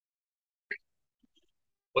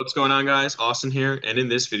What's going on, guys? Austin here, and in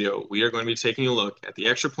this video, we are going to be taking a look at the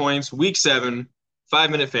extra points, week 7,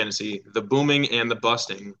 5-minute fantasy, the booming and the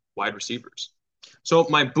busting wide receivers. So,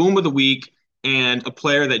 my boom of the week and a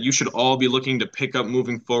player that you should all be looking to pick up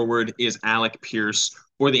moving forward is Alec Pierce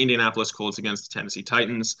for the Indianapolis Colts against the Tennessee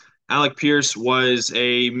Titans. Alec Pierce was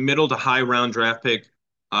a middle to high round draft pick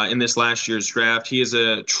in this last year's draft. He is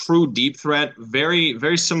a true deep threat, very,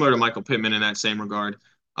 very similar to Michael Pittman in that same regard.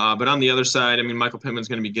 But on the other side, I mean, Michael Pittman's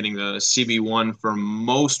going to be getting the CB1 for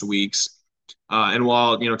most weeks. And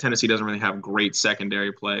while, Tennessee doesn't really have great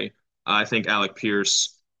secondary play, I think Alec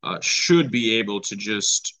Pierce should be able to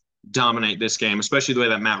just dominate this game, especially the way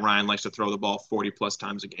that Matt Ryan likes to throw the ball 40 plus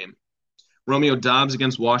times a game. Romeo Doubs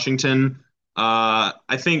against Washington. I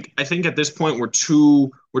think at this point we're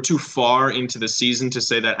too far into the season to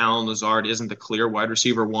say that Allen Lazard isn't the clear wide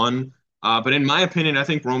receiver one. But in my opinion, I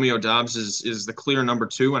think Romeo Doubs is the clear number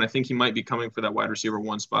two, and I think he might be coming for that wide receiver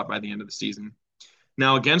one spot by the end of the season.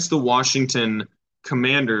 Now against the Washington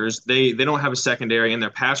Commanders, they don't have a secondary, and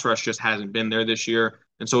their pass rush just hasn't been there this year.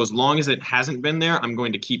 And so as long as it hasn't been there, I'm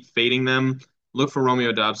going to keep fading them. Look for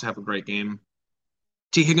Romeo Doubs to have a great game.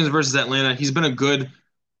 T. Higgins versus Atlanta. He's been a good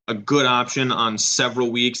option on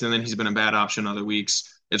several weeks, and then he's been a bad option other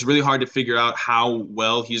weeks. It's really hard to figure out how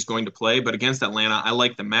well he's going to play, but against Atlanta, I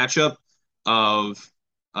like the matchup of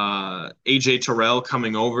AJ Terrell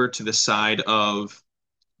coming over to the side of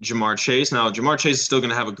Ja'Marr Chase. Now, Ja'Marr Chase is still going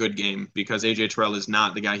to have a good game because AJ Terrell is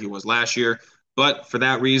not the guy he was last year. But for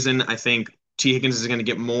that reason, I think T. Higgins is going to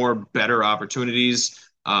get more better opportunities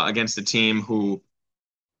against a team who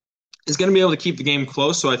is going to be able to keep the game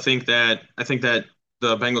close. So I think that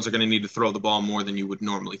the Bengals are going to need to throw the ball more than you would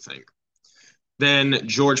normally think. Then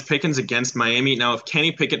George Pickens against Miami. Now, if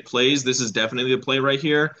Kenny Pickett plays, this is definitely the play right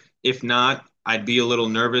here. If not, I'd be a little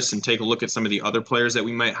nervous and take a look at some of the other players that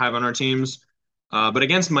we might have on our teams. But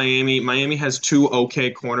against Miami, Miami has two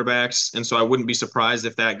okay cornerbacks, and so I wouldn't be surprised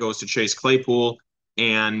if that goes to Chase Claypool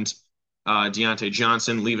and Deontay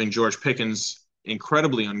Johnson, leaving George Pickens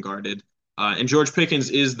incredibly unguarded. And George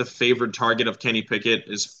Pickens is the favored target of Kenny Pickett.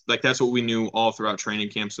 Is like that's what we knew all throughout training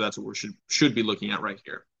camp, so that's what we should be looking at right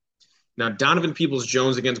here. Now, Donovan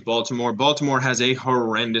Peoples-Jones against Baltimore. Baltimore has a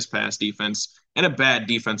horrendous pass defense and a bad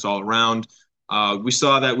defense all around. We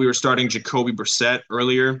saw that we were starting Jacoby Brissett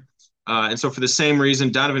earlier. And so for the same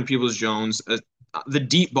reason, Donovan Peoples-Jones, the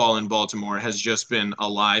deep ball in Baltimore has just been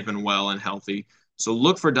alive and well and healthy. So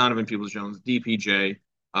look for Donovan Peoples-Jones, DPJ,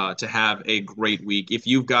 to have a great week. If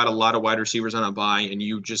you've got a lot of wide receivers on a bye and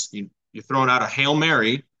you're throwing out a Hail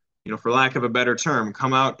Mary, for lack of a better term,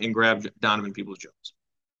 come out and grab Donovan Peoples-Jones.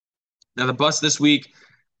 Now, the bust this week,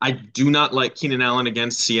 I do not like Keenan Allen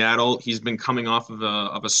against Seattle. He's been coming off of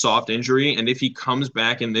a soft injury, and if he comes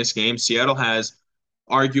back in this game, Seattle has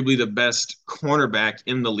arguably the best cornerback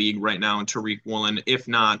in the league right now in Tariq Woolen, if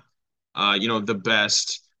not, the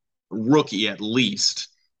best rookie at least.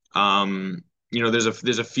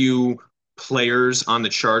 There's a few players on the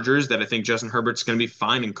Chargers that I think Justin Herbert's going to be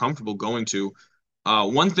fine and comfortable going to.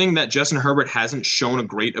 One thing that Justin Herbert hasn't shown a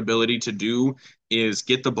great ability to do is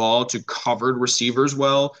get the ball to covered receivers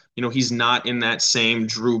well. He's not in that same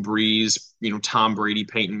Drew Brees, Tom Brady,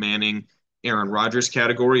 Peyton Manning, Aaron Rodgers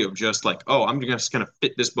category of just like, oh, I'm just going to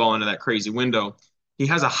fit this ball into that crazy window. He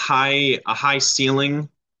has a high ceiling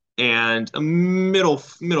and a middle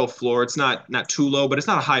floor. It's not too low, but it's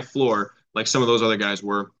not a high floor like some of those other guys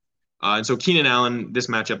were. And so Keenan Allen, this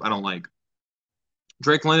matchup, I don't like.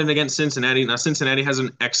 Drake London against Cincinnati. Now Cincinnati has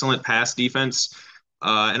an excellent pass defense,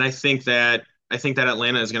 and I think that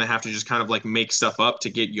Atlanta is going to have to just kind of like make stuff up to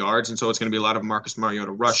get yards, and so it's going to be a lot of Marcus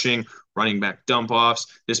Mariota rushing, running back dump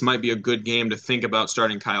offs. This might be a good game to think about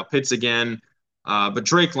starting Kyle Pitts again, but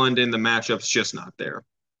Drake London, the matchup's just not there.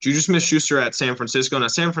 Juju Smith-Schuster at San Francisco. Now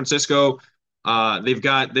San Francisco, they've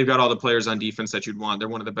got all the players on defense that you'd want. They're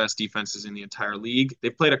one of the best defenses in the entire league.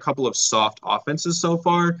 They've played a couple of soft offenses so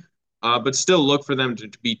far, but still look for them to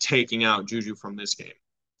be taking out Juju from this game.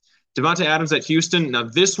 Davante Adams at Houston. Now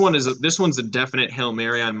this one's a definite Hail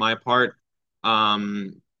Mary on my part.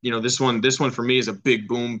 This one for me is a big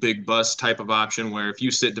boom, big bust type of option where if you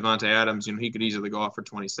sit Davante Adams, he could easily go off for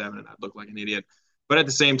 27 and I'd look like an idiot. But at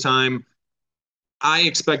the same time, I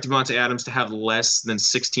expect Davante Adams to have less than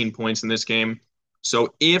 16 points in this game.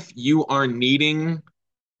 So if you are needing,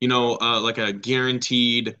 like a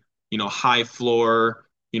guaranteed, high floor,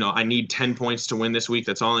 I need 10 points to win this week.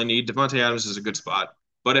 That's all I need. Davante Adams is a good spot.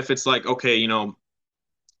 But if it's like, okay,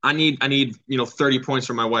 I need 30 points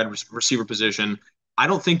from my wide receiver position, I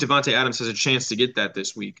don't think Davante Adams has a chance to get that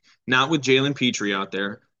this week. Not with Jalen Petrie out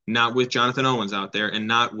there, not with Jonathan Owens out there, and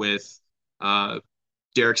not with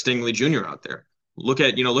Derek Stingley Jr. out there. Look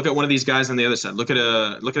at one of these guys on the other side. Look at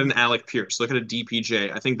an Alec Pierce. Look at a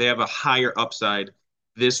DPJ. I think they have a higher upside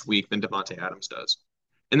this week than Devontae Adams does.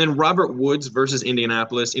 And then Robert Woods versus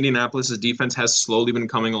Indianapolis. Indianapolis's defense has slowly been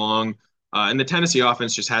coming along, and the Tennessee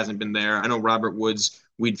offense just hasn't been there. I know Robert Woods,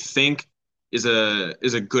 we'd think is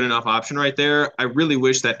a good enough option right there. I really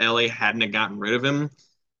wish that LA hadn't have gotten rid of him,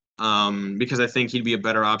 because I think he'd be a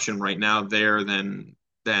better option right now there than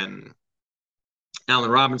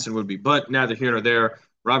Allen Robinson would be. But neither here nor there.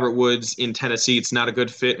 Robert Woods in Tennessee, it's not a good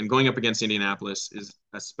fit, and going up against Indianapolis is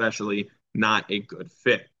especially not a good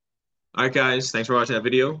fit. All right, guys, thanks for watching that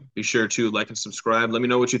video. Be sure to like and subscribe. Let me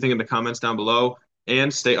know what you think in the comments down below,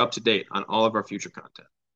 and stay up to date on all of our future content.